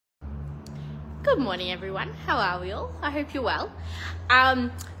Good morning everyone, how are we all? I hope you're well.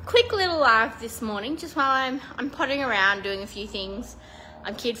 Quick little live this morning, just while I'm pottering around doing a few things.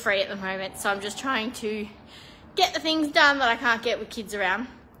 I'm kid free at the moment, so I'm just trying to get the things done that I can't get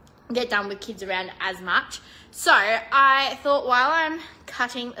done with kids around as much. So I thought while I'm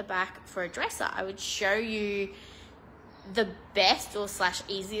cutting the back for a dresser, I would show you the best or /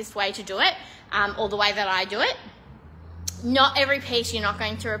 easiest way to do it, or the way that I do it. Not every piece, you're not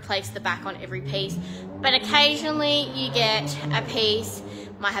going to replace the back on every piece, but occasionally you get a piece,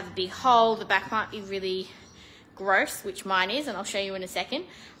 might have a big hole, the back might be really gross, which mine is, and I'll show you in a second.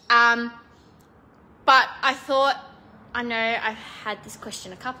 But I thought, I know I've had this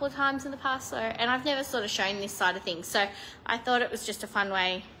question a couple of times in the past, and I've never sort of shown this side of things, so I thought it was just a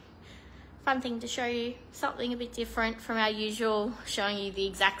fun thing to show you, something a bit different from our usual, showing you the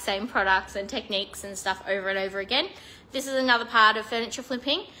exact same products and techniques and stuff over and over again. This is another part of furniture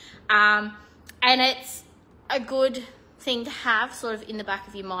flipping, and it's a good thing to have sort of in the back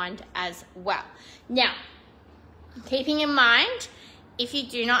of your mind as well. Now, keeping in mind, if you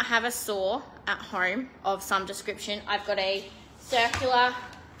do not have a saw at home of some description, I've got a circular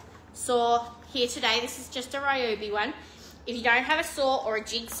saw here today. This is just a Ryobi one. If you don't have a saw or a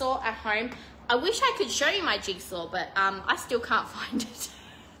jigsaw at home, I wish I could show you my jigsaw, but I still can't find it.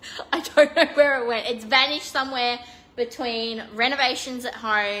 I don't know where it went. It's vanished somewhere between renovations at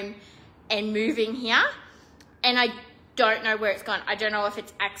home and moving here, and I don't know where it's gone. I don't know if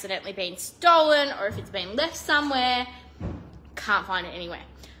it's accidentally been stolen or if it's been left somewhere. Can't find it anywhere.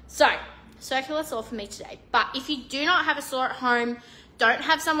 So, circular saw for me today. But if you do not have a saw at home, don't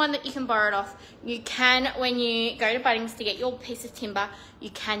have someone that you can borrow it off, you can, when you go to Bunnings to get your piece of timber, you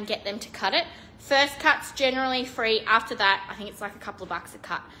can get them to cut it. First cut's generally free. After that, I think it's like a couple of bucks a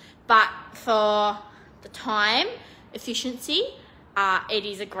cut. But for the time efficiency, it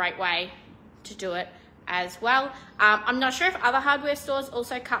is a great way to do it as well. I'm not sure if other hardware stores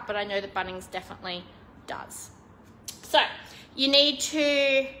also cut, but I know that Bunnings definitely does. So you need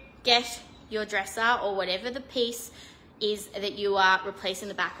to get your dresser or whatever the piece is that you are replacing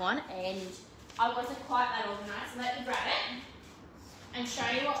the back on, and I wasn't quite that organised, so let me grab it and show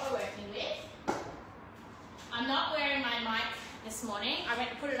you what we're working with. I'm not wearing my mic this morning. I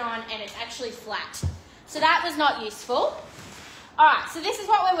went to put it on and it's actually flat, so that was not useful. Alright, so this is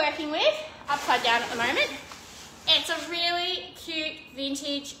what we're working with, upside down at the moment. It's a really cute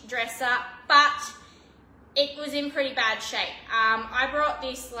vintage dresser, but it was in pretty bad shape. I brought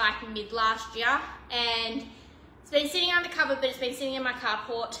this like mid last year, and it's been sitting on the cupboard, but it's been sitting in my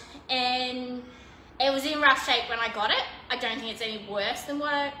carport, and it was in rough shape when I got it. I don't think it's any worse than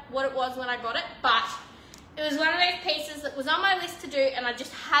what it was when I got it, but it was one of those pieces that was on my list to do, and I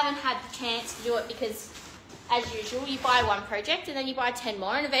just haven't had the chance to do it because, as usual, you buy one project and then you buy 10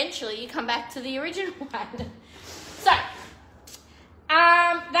 more, and eventually you come back to the original one. So,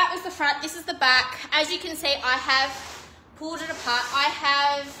 that was the front. This is the back. As you can see, I have pulled it apart. I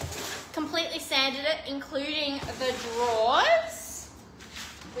have completely sanded it, including the drawers,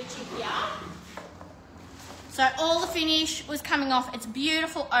 which are here. So all the finish was coming off. It's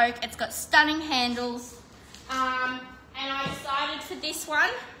beautiful oak. It's got stunning handles. And I decided for this one,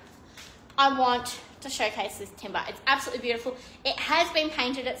 I want to showcase this timber. It's absolutely beautiful. It has been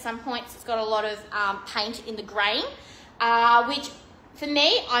painted at some points. It's got a lot of paint in the grain, which for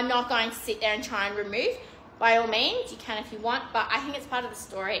me, I'm not going to sit there and try and remove. By all means, you can if you want, but I think it's part of the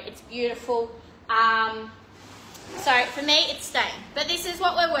story. It's beautiful. So for me, it's staying. But this is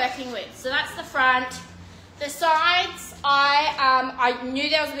what we're working with. So that's the front. The sides, I knew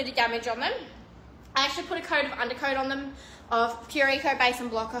there was a bit of damage on them. I actually put a coat of undercoat on them of Pure Eco Base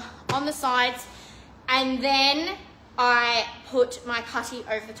and Blocker on the sides, and then I put my putty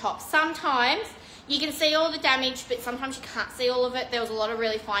over the top. Sometimes you can see all the damage, but sometimes you can't see all of it. There was a lot of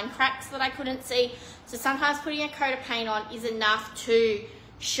really fine cracks that I couldn't see. So sometimes putting a coat of paint on is enough to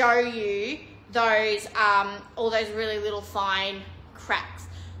show you those, all those really little fine cracks.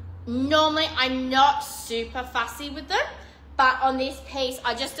 Normally, I'm not super fussy with them, but on this piece,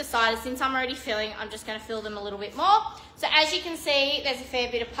 I just decided, since I'm already filling, I'm just gonna fill them a little bit more. So as you can see, there's a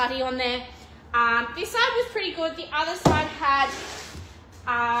fair bit of putty on there. This side was pretty good. The other side had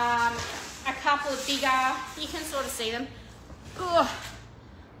a couple of bigger, you can sort of see them,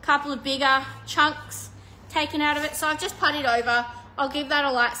 couple of bigger chunks taken out of it. So I've just puttied over. I'll give that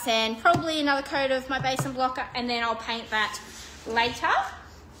a light sand, probably another coat of my base and blocker, and then I'll paint that later.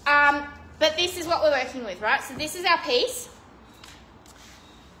 But this is what we're working with, right? So this is our piece.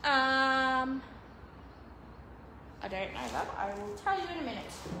 I don't know that. I will tell you in a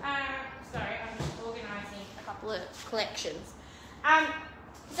minute. Sorry, I'm just organising a couple of collections.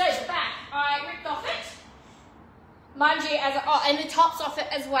 So the back, I do and the top's off it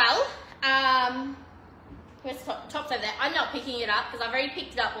as well. Where's the top's over there? I'm not picking it up because I've already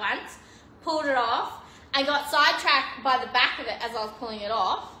picked it up once, pulled it off, and got sidetracked by the back of it as I was pulling it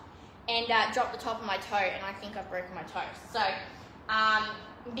off, and dropped the top of my toe, and I think I've broken my toe. So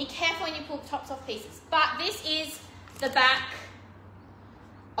be careful when you pull the tops off pieces. But this is the back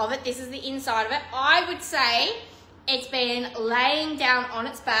of it. This is the inside of it. I would say it's been laying down on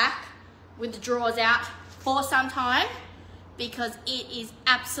its back with the drawers out for some time, because it is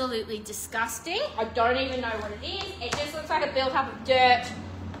absolutely disgusting. I don't even know what it is. It just looks like a build-up of dirt,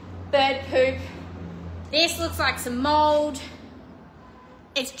 bird poop. This looks like some mold.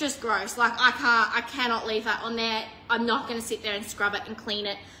 It's just gross. Like, I cannot leave that on there. I'm not gonna sit there and scrub it and clean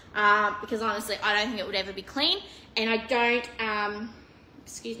it, because honestly, I don't think it would ever be clean. And I don't,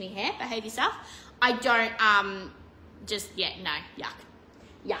 excuse me, hair, behave yourself. I don't, no,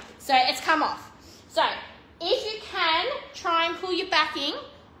 yuck. So it's come off. So if you can, try and pull your backing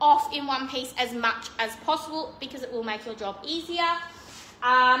off in one piece as much as possible, because it will make your job easier.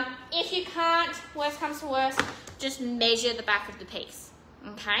 If you can't, worst comes to worst, just measure the back of the piece,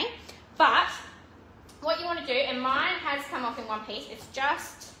 okay? But what you want to do, and mine has come off in one piece, it's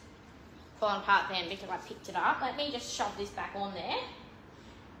just fallen apart then because I picked it up. Let me just shove this back on there.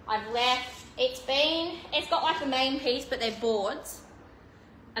 I've left, it's got like the main piece, but they're boards,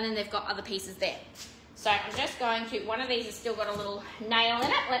 and then they've got other pieces there. So I'm just going to, one of these has still got a little nail in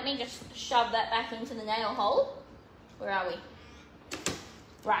it. Let me just shove that back into the nail hole. Where are we?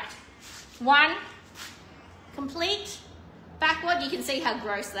 Right. One complete backward. You can see how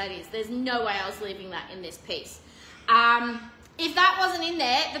gross that is. There's no way I was leaving that in this piece. If that wasn't in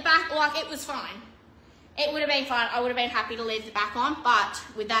there, the back, like, it was fine. It would have been fine. I would have been happy to leave the back on, but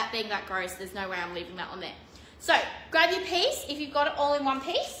with that being that gross, there's no way I'm leaving that on there. So grab your piece if you've got it all in one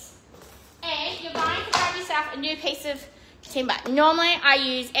piece. And you're going to grab yourself a new piece of timber. Normally I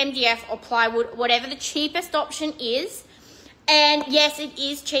use MDF or plywood, whatever the cheapest option is. And yes, it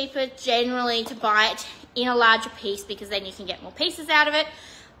is cheaper generally to buy it in a larger piece, because then you can get more pieces out of it.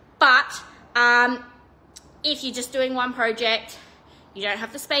 But if you're just doing one project, you don't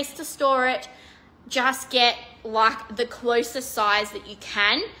have the space to store it, just get like the closest size that you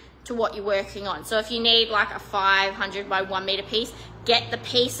can to what you're working on. So if you need like a 500 by 1 meter piece, get the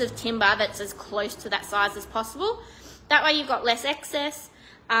piece of timber that's as close to that size as possible. That way you've got less excess,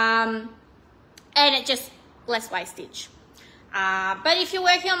 and it just less wastage. But if you're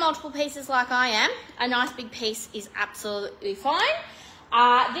working on multiple pieces like I am, a nice big piece is absolutely fine.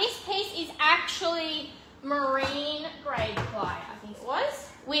 This piece is actually marine grade ply, I think it was,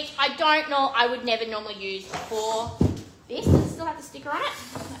 which I don't know, I would never normally use for this. Does it still have the sticker on it?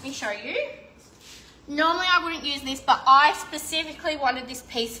 Let me show you. Normally I wouldn't use this, but I specifically wanted this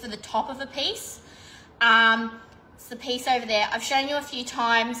piece for the top of the piece. It's the piece over there. I've shown you a few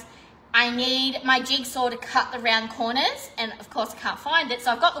times. I need my jigsaw to cut the round corners, and of course I can't find it,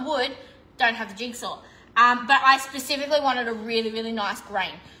 so I've got the wood, don't have the jigsaw. But I specifically wanted a really, really nice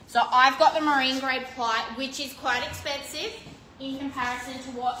grain. So I've got the marine grade ply, which is quite expensive in comparison to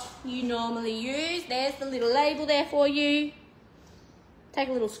what you normally use. There's the little label there for you. Take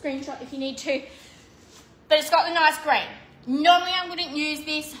a little screenshot if you need to. But it's got the nice grain. Normally I wouldn't use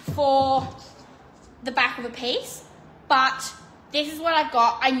this for the back of a piece, but this is what I've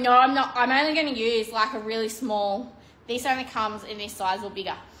got. I know I'm only going to use like a really small, this only comes in this size or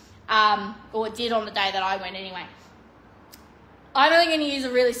bigger, or it did on the day that I went anyway. I'm only going to use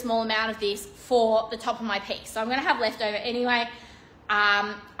a really small amount of this for the top of my piece, so I'm going to have leftover anyway.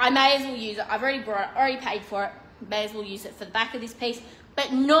 I may as well use it. I've already bought it, already paid for it. May as well use it for the back of this piece.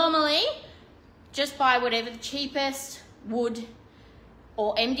 But normally, just buy whatever the cheapest wood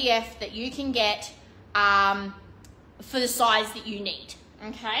or MDF that you can get for the size that you need,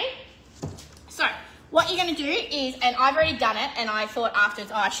 okay? So what you're going to do is, and I've already done it, and I thought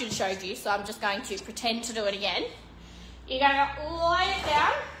afterwards, oh, I should have showed you, so I'm just going to pretend to do it again. You're going to lie it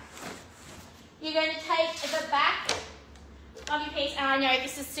down. You're going to take the back of your piece, and I know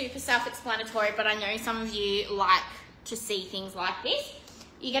this is super self-explanatory, but I know some of you like to see things like this.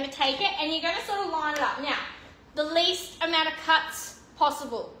 You're going to take it and you're going to sort of line it up. Now, the least amount of cuts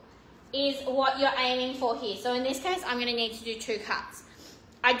possible is what you're aiming for here. So in this case, I'm going to need to do 2 cuts.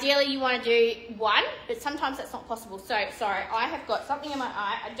 Ideally, you want to do 1, but sometimes that's not possible. So, sorry, I have got something in my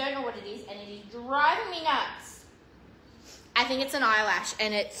eye. I don't know what it is, and it is driving me nuts. I think it's an eyelash,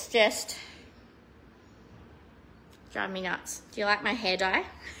 and it's just driving me nuts. Do you like my hair dye?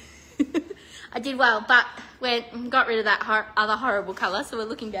 I did well, but got rid of that other horrible colour, so we're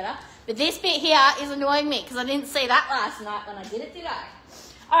looking better. But this bit here is annoying me because I didn't see that last night when I did it, did I?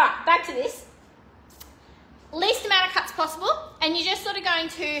 All right, back to this. Least amount of cuts possible, and you're just sort of going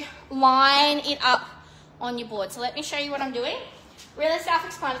to line it up on your board. So let me show you what I'm doing. Really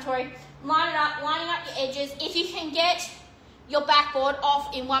self-explanatory. Line it up, lining up your edges. If you can get your backboard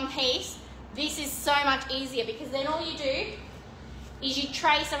off in one piece, this is so much easier, because then all you do is you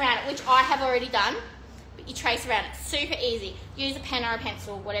trace around it, which I have already done, but you trace around it. Super easy. Use a pen or a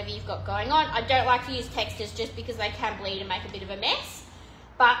pencil, whatever you've got going on. I don't like to use textures just because they can bleed and make a bit of a mess,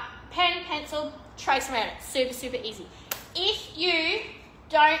 but pen, pencil, trace around it. Super, super easy. If you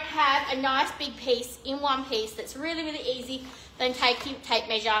don't have a nice big piece in one piece that's really, really easy, then take your tape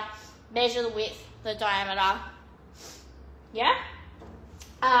measure, measure the width, the diameter. Yeah?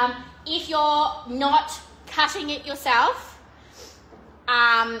 If you're not cutting it yourself,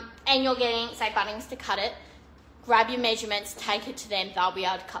 and you're getting, say, Bunnings to cut it, grab your measurements, take it to them, they'll be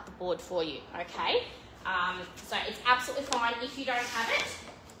able to cut the board for you, okay? So it's absolutely fine if you don't have it,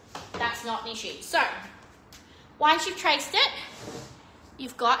 that's not an issue. So, once you've traced it,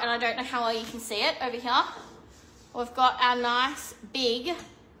 you've got, and I don't know how well you can see it over here, we've got our nice big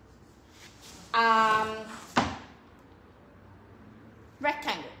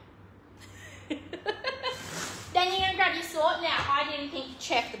rectangle. Then you're going to grab your saw. Now, I didn't think to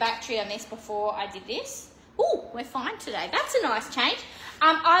check the battery on this before I did this. Ooh, we're fine today. That's a nice change.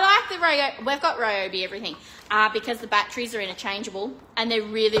 I like the Ryobi. We've got Ryobi everything because the batteries are interchangeable, and they're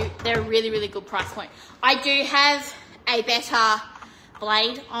a really good price point. I do have a better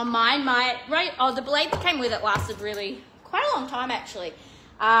blade on mine. The blade that came with it lasted quite a long time actually.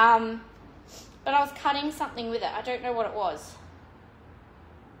 But I was cutting something with it. I don't know what it was.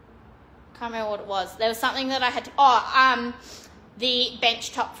 Can't remember what it was. There was something that I had to, the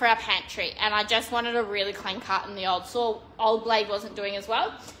bench top for our pantry, and I just wanted a really clean cut, and the old blade wasn't doing as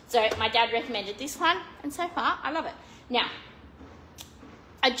well. So my dad recommended this one, and so far I love it. Now,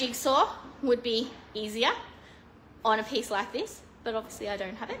 a jigsaw would be easier on a piece like this, but obviously I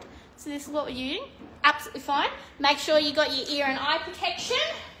don't have it. So this is what we're using. Absolutely fine. Make sure you got your ear and eye protection.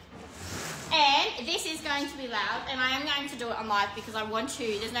 And this is going to be loud, and I am going to do it on live because I want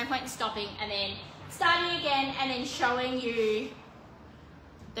to. There's no point in stopping and then starting again and then showing you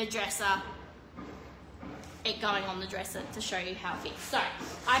the dresser, it going on the dresser to show you how it fits. So,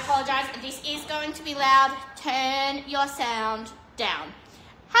 I apologise, this is going to be loud. Turn your sound down.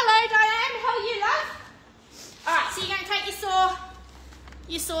 Hello Diane, how are you, love? Alright, so you're going to take your saw.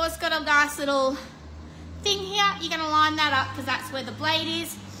 Your saw's got a nice little thing here. You're going to line that up because that's where the blade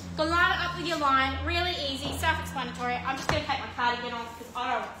is. Go line it up with your line, really easy, self-explanatory. I'm just going to take my cardigan off because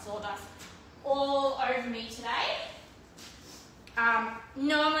I don't want sawdust all over me today.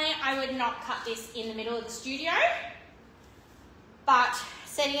 Normally I would not cut this in the middle of the studio, but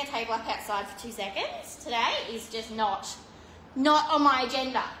setting a table up outside for 2 seconds today is just not on my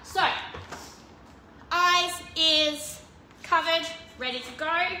agenda. So, eyes, ears covered, ready to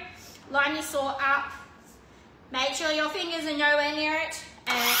go. Line your saw up. Make sure your fingers are nowhere near it.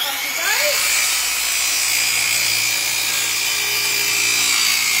 And off you go.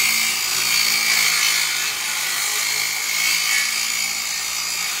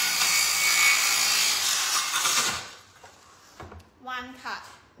 One cut,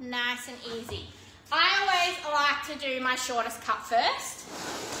 nice and easy. I always like to do my shortest cut first.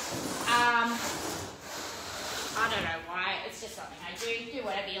 I don't know why, it's just something I do. Do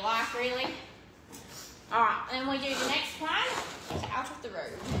whatever you like, really. Alright, then we do the next one. Get out of the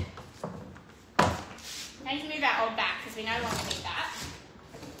road. We need to move our old back because we no longer need that.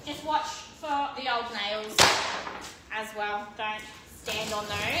 Just watch for the old nails as well. Don't stand on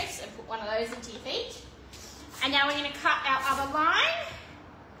those and put one of those into your feet. And now we're going to cut our other line.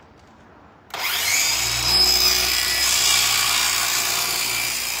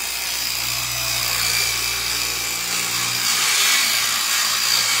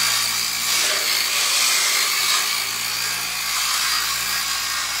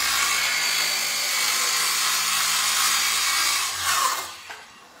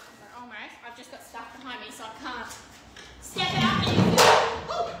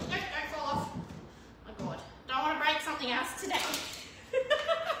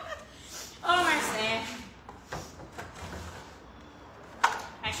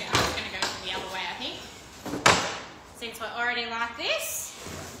 Like this,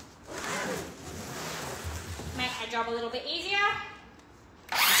 make my job a little bit easier.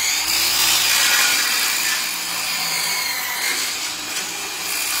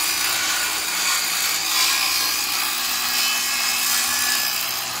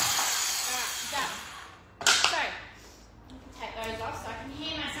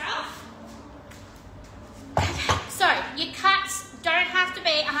 Your cuts don't have to be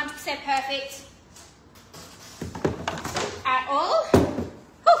 100% perfect.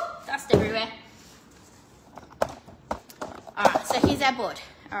 board.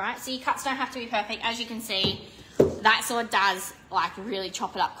 All right, so your cuts don't have to be perfect. As you can see, that saw does like really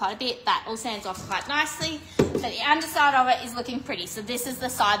chop it up quite a bit. That all sands off quite nicely. So the underside of it is looking pretty. So this is the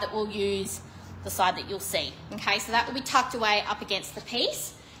side that we'll use, the side that you'll see. Okay, so that will be tucked away up against the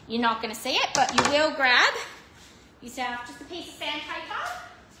piece. You're not going to see it, but you will grab yourself just a piece of sandpaper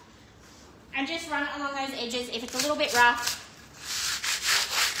and just run it along those edges. If it's a little bit rough,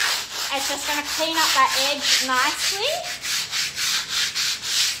 it's just going to clean up that edge nicely,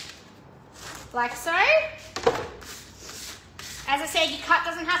 like so. As I said, your cut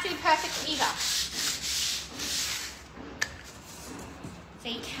doesn't have to be perfect either. So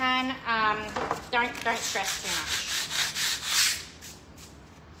you can, don't stress too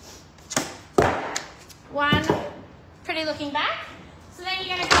much. One pretty looking back. So then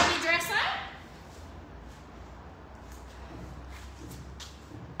you're going to grab your dresser.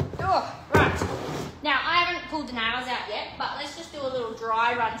 Oh, right. Now, I haven't pulled the nails out yet, but let's just do a little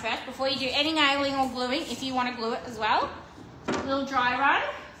dry run first before you do any nailing or gluing, if you want to glue it as well. A little dry run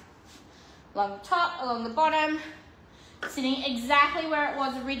along the top, along the bottom, sitting exactly where it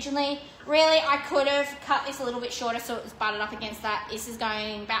was originally. Really, I could have cut this a little bit shorter so it was butted up against that. This is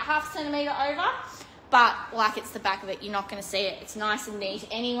going about 1/2 centimetre over, but like it's the back of it, you're not going to see it. It's nice and neat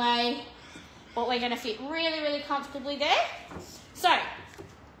anyway, but we're going to fit really, really comfortably there. So,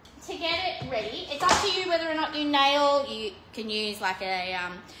 to get it ready, it's up to you whether or not you nail. You can use like a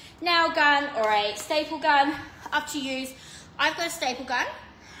nail gun or a staple gun, up to you. I've got a staple gun,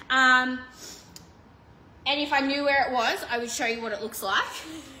 and if I knew where it was, I would show you what it looks like.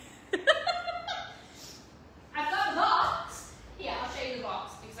 I've got a box. Here, I'll show you the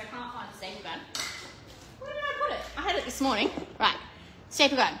box because I can't find the staple gun. Where did I put it? I had it this morning. Right,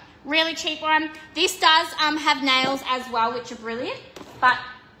 staple gun. Really cheap one. This does have nails as well, which are brilliant, but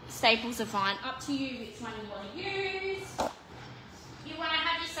staples are fine. Up to you which one you want to use. You want to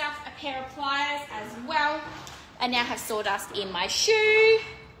have yourself a pair of pliers as well. I now have sawdust in my shoe,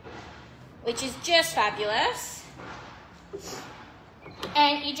 which is just fabulous.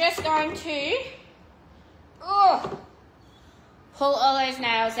 And you're just going to pull all those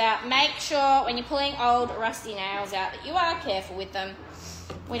nails out. Make sure when you're pulling old rusty nails out that you are careful with them.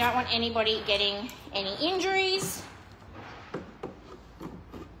 We don't want anybody getting any injuries.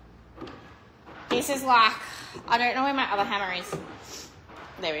 This is like, I don't know where my other hammer is.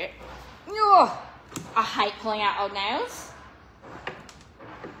 There we go. I hate pulling out old nails.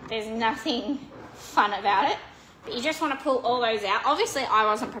 There's nothing fun about it. But you just want to pull all those out. Obviously, I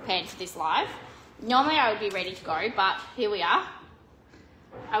wasn't prepared for this live. Normally, I would be ready to go, but here we are.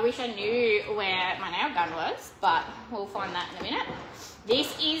 I wish I knew where my nail gun was, but we'll find that in a minute.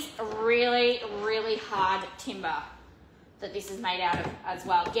 This is really, really hard timber that this is made out of as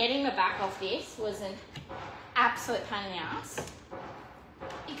well. Getting the back off this was an absolute pain in the ass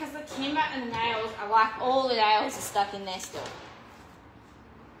because the timber and the nails are like, all the nails are stuck in there still.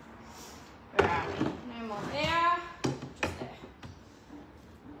 Where are we? No more there. Just there.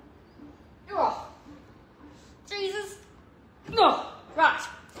 Oh, Jesus. Oh, right.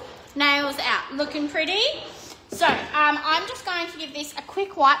 Nails out. Looking pretty. So, I'm just going to give this a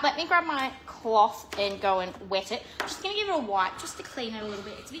quick wipe. Let me grab my cloth and go and wet it. I'm just going to give it a wipe just to clean it a little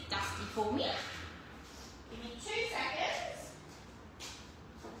bit. It's a bit dusty for me. Give me 2 seconds.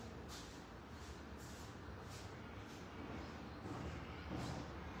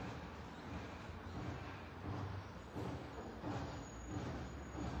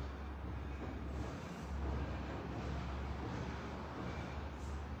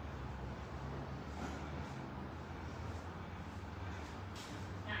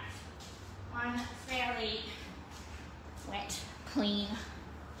 One fairly wet, clean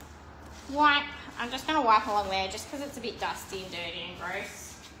wipe. I'm just going to wipe along there just because it's a bit dusty and dirty and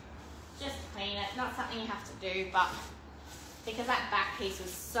gross. Just clean it. Not something you have to do, but because that back piece was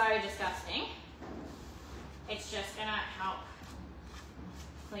so disgusting, it's just going to help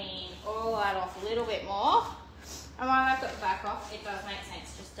clean all that off a little bit more. And while I've got the back off, it does make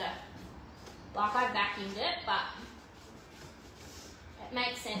sense just to, like I vacuumed it, but it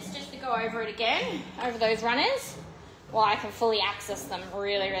makes sense just to go over it again, over those runners, while I can fully access them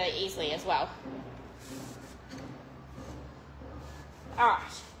really, really easily as well. Alright,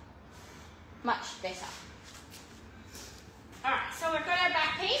 much better. Alright, so we've got our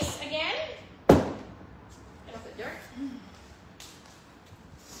back piece again. Get off the dirt.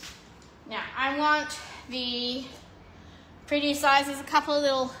 Now, I want the pretty size. There's a couple of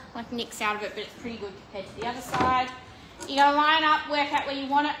little like nicks out of it, but it's pretty good compared to the other side. You're going to line up, work out where you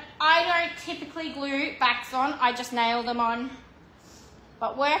want it. I don't typically glue backs on, I just nail them on.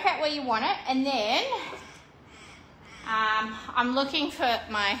 But work out where you want it, and then I'm looking for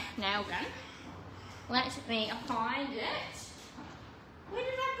my nail gun. Let me find it. Where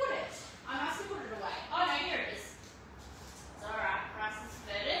did I put it? I must have put it away. Oh no, here it is. It's alright, price is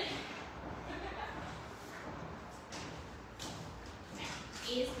converted.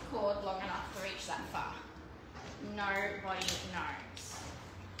 Is the cord long enough to reach that far? Nobody knows.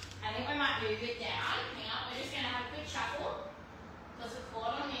 I think we might move it down. Hang on, we're just going to have a quick shuffle because the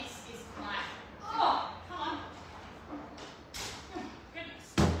cord on this is quite. Oh, come on. Goodness.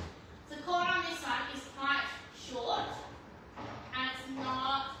 The cord on this one is quite short and it's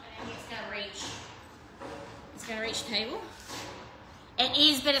not, I don't think it's going to reach. It's going to reach the table. It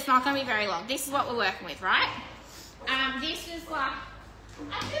is, but it's not going to be very long. This is what we're working with, right? This is like,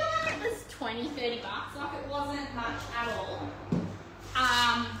 I feel like it was 20, 30 bucks. Like it wasn't much at all.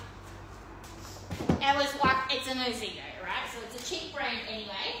 It was like, it's an Ozito, right? So it's a cheap brand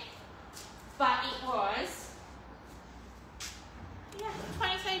anyway. But it was, yeah,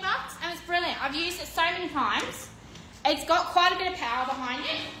 20, 30 bucks. And it's brilliant. I've used it so many times. It's got quite a bit of power behind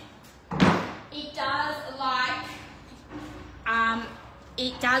it. It does like,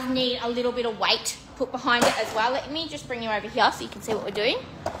 it does need a little bit of weight put behind it as well. Let me just bring you over here so you can see what we're doing.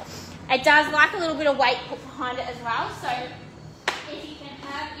 It does like a little bit of weight put behind it as well. So if you can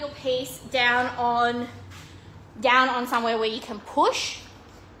have your piece down on somewhere where you can push,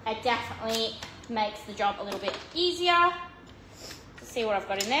 it definitely makes the job a little bit easier. Let's see what I've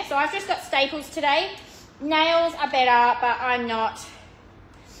got in there. So I've just got staples today. Nails are better, but I'm not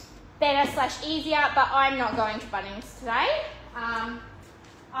better/easier, but I'm not going to Bunnings today.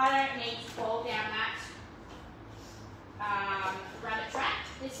 I don't need to fall down that rabbit track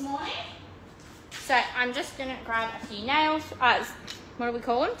this morning. So I'm just going to grab a few nails. What do we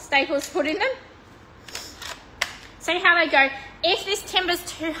call them? Staples to put in them. See how they go. If this timber's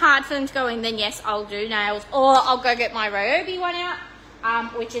too hard for them to go in, then yes, I'll do nails. Or I'll go get my Ryobi one out,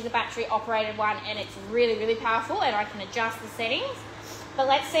 which is a battery operated one, and it's really, really powerful, and I can adjust the settings. But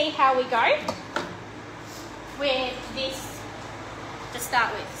let's see how we go with this to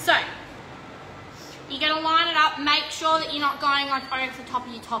start with. So you're going to line it up, make sure that you're not going like over the top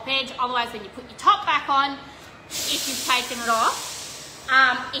of your top edge, otherwise when you put your top back on, if you've taken it off,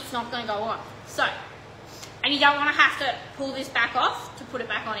 it's not going to go on. So, and you don't want to have to pull this back off to put it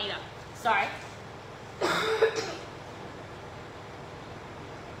back on either. So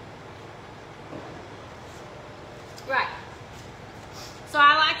right, so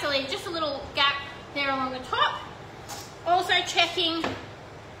I like to leave just a little gap there along the top. Also checking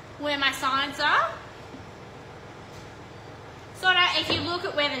where my sides are. Sort of, if you look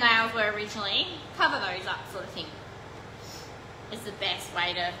at where the nails were originally, cover those up sort of thing. Is the best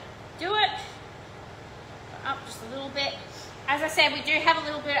way to do it. Up just a little bit. As I said, we do have a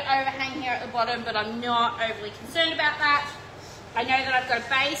little bit of overhang here at the bottom, but I'm not overly concerned about that. I know that I've got a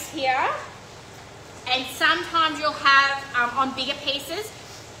base here, and sometimes you'll have, on bigger pieces,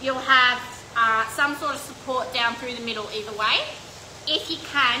 you'll have some sort of support down through the middle either way. If you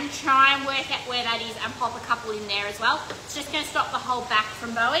can, try and work out where that is and pop a couple in there as well. It's just going to stop the whole back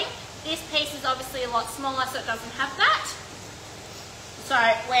from bowing. This piece is obviously a lot smaller, so it doesn't have that. So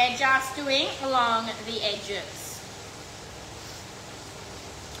we're just doing along the edges.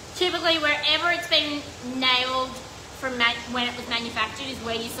 Typically, wherever it's been nailed from when it was manufactured is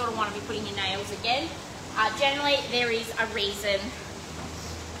where you sort of want to be putting your nails again. Generally, there is a reason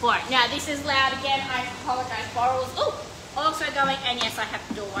for it. Now, this is loud again. I apologize. Borals. Oh, also going, and yes, I have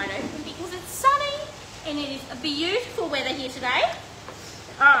the door wide open because it's sunny and it is a beautiful weather here today.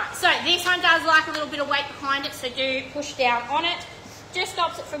 Alright, so this one does like a little bit of weight behind it, so do push down on it. Just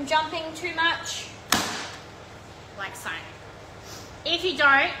stops it from jumping too much, like so. If you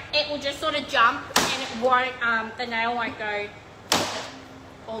don't, it will just sort of jump and it won't, the nail won't go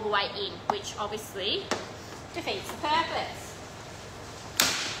all the way in, which obviously defeats the purpose.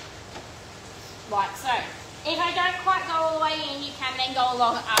 Like so. If I don't quite go all the way in, you can then go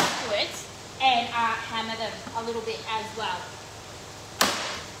along afterwards and hammer them a little bit as well.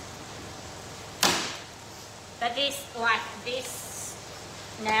 But this, like this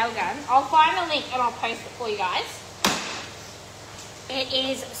nail gun, I'll find a link and I'll post it for you guys. It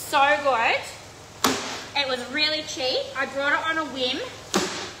is so good. It was really cheap. I brought it on a whim.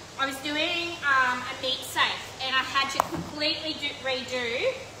 I was doing a meat safe and I had to completely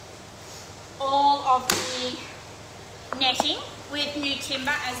redo all of the netting with new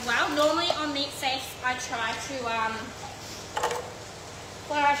timber as well. Normally on meat safes I try to,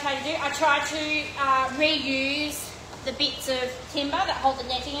 what do I try to do? I try to reuse the bits of timber that hold the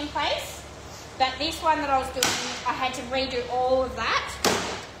netting in place. But this one that I was doing, I had to redo all of that.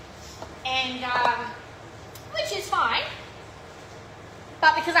 And which is fine.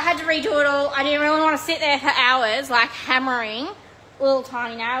 But because I had to redo it all, I didn't really want to sit there for hours, like hammering little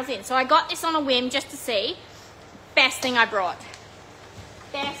tiny nails in. So I got this on a whim just to see. Best thing I brought.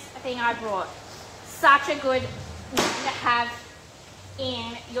 Best thing I brought. Such a good one to have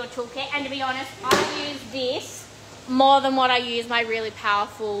in your toolkit. And to be honest, I use this more than what I use my really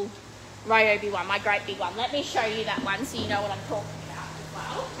powerful Ryobi one, my great big one. Let me show you that one so you know what I'm talking about as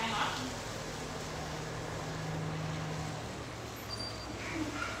well. Hang on.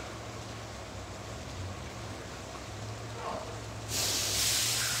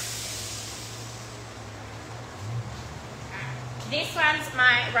 This one's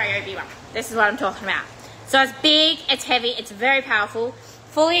my Ryobi one. This is what I'm talking about. So it's big, it's heavy, it's very powerful,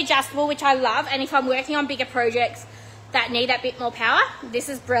 fully adjustable, which I love. And if I'm working on bigger projects that need that bit more power, this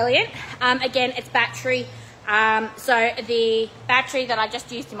is brilliant. Again, it's battery. So the battery that I just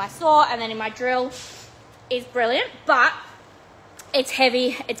used in my saw and then in my drill is brilliant, but it's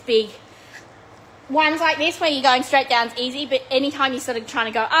heavy, it's big. Ones like this where you're going straight down is easy, but anytime you're sort of trying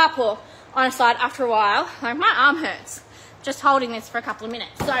to go up or on a side, after a while, like my arm hurts just holding this for a couple of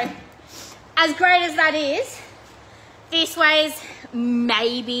minutes. So as great as that is, this weighs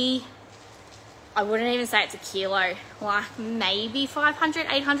maybe, I wouldn't even say it's a kilo, like maybe 500,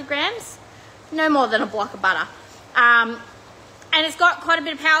 800 grams, no more than a block of butter. And it's got quite a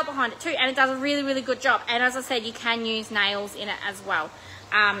bit of power behind it too, and it does a really, really good job. And as I said, you can use nails in it as well.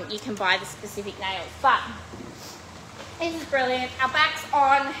 You can buy the specific nails, but this is brilliant. Our back's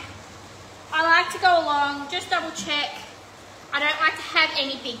on. I like to go along, just double check. I don't like to have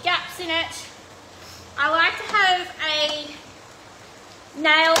any big gaps in it. I like to have a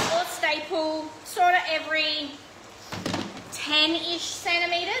nail or staple sort of every 10-ish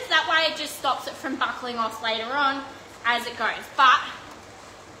centimeters. That way it just stops it from buckling off later on as it goes. But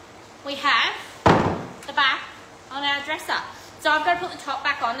we have the back on our dresser. So I've got to put the top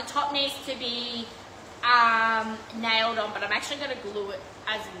back on. The top needs to be nailed on, but I'm actually going to glue it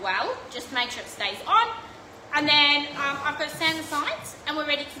as well, just to make sure it stays on. And then I've got to sand the sides, and we're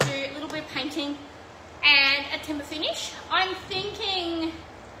ready to do a little bit of painting and a timber finish. I'm thinking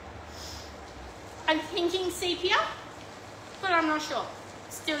sepia, but I'm not sure.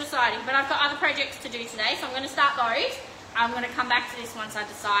 Still deciding, but I've got other projects to do today, so I'm going to start those. I'm going to come back to this once I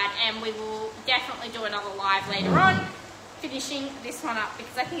decide, and we will definitely do another live later on, finishing this one up,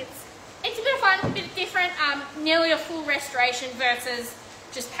 because I think it's a bit of fun, a bit different, nearly a full restoration versus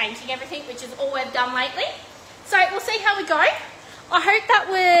just painting everything, which is all we've done lately. So we'll see how we go. I hope that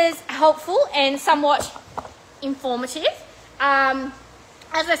was helpful and somewhat informative. As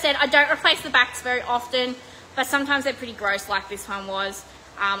I said, I don't replace the backs very often, but sometimes they're pretty gross like this one was,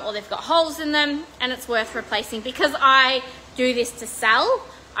 or they've got holes in them, and it's worth replacing. Because I do this to sell,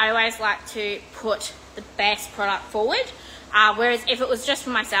 I always like to put the best product forward. Whereas if it was just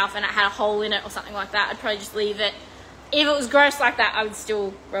for myself and it had a hole in it or something like that, I'd probably just leave it. If it was gross like that, I would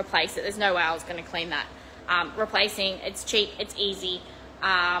still replace it. There's no way I was going to clean that. Replacing, it's cheap, it's easy,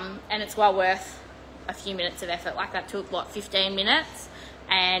 and it's well worth a few minutes of effort. Like that took, what, 15 minutes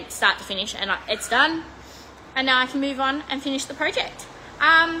and start to finish, and it's done. And now I can move on and finish the project.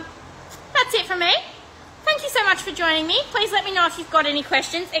 That's it from me. Thank you so much for joining me. Please let me know if you've got any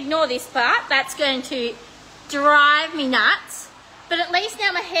questions. Ignore this part. That's going to drive me nuts. But at least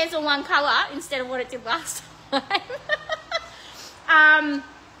now my hair's all one colour instead of what it did last time.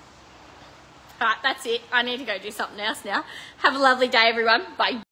 Alright, that's it. I need to go do something else now. Have a lovely day, everyone. Bye.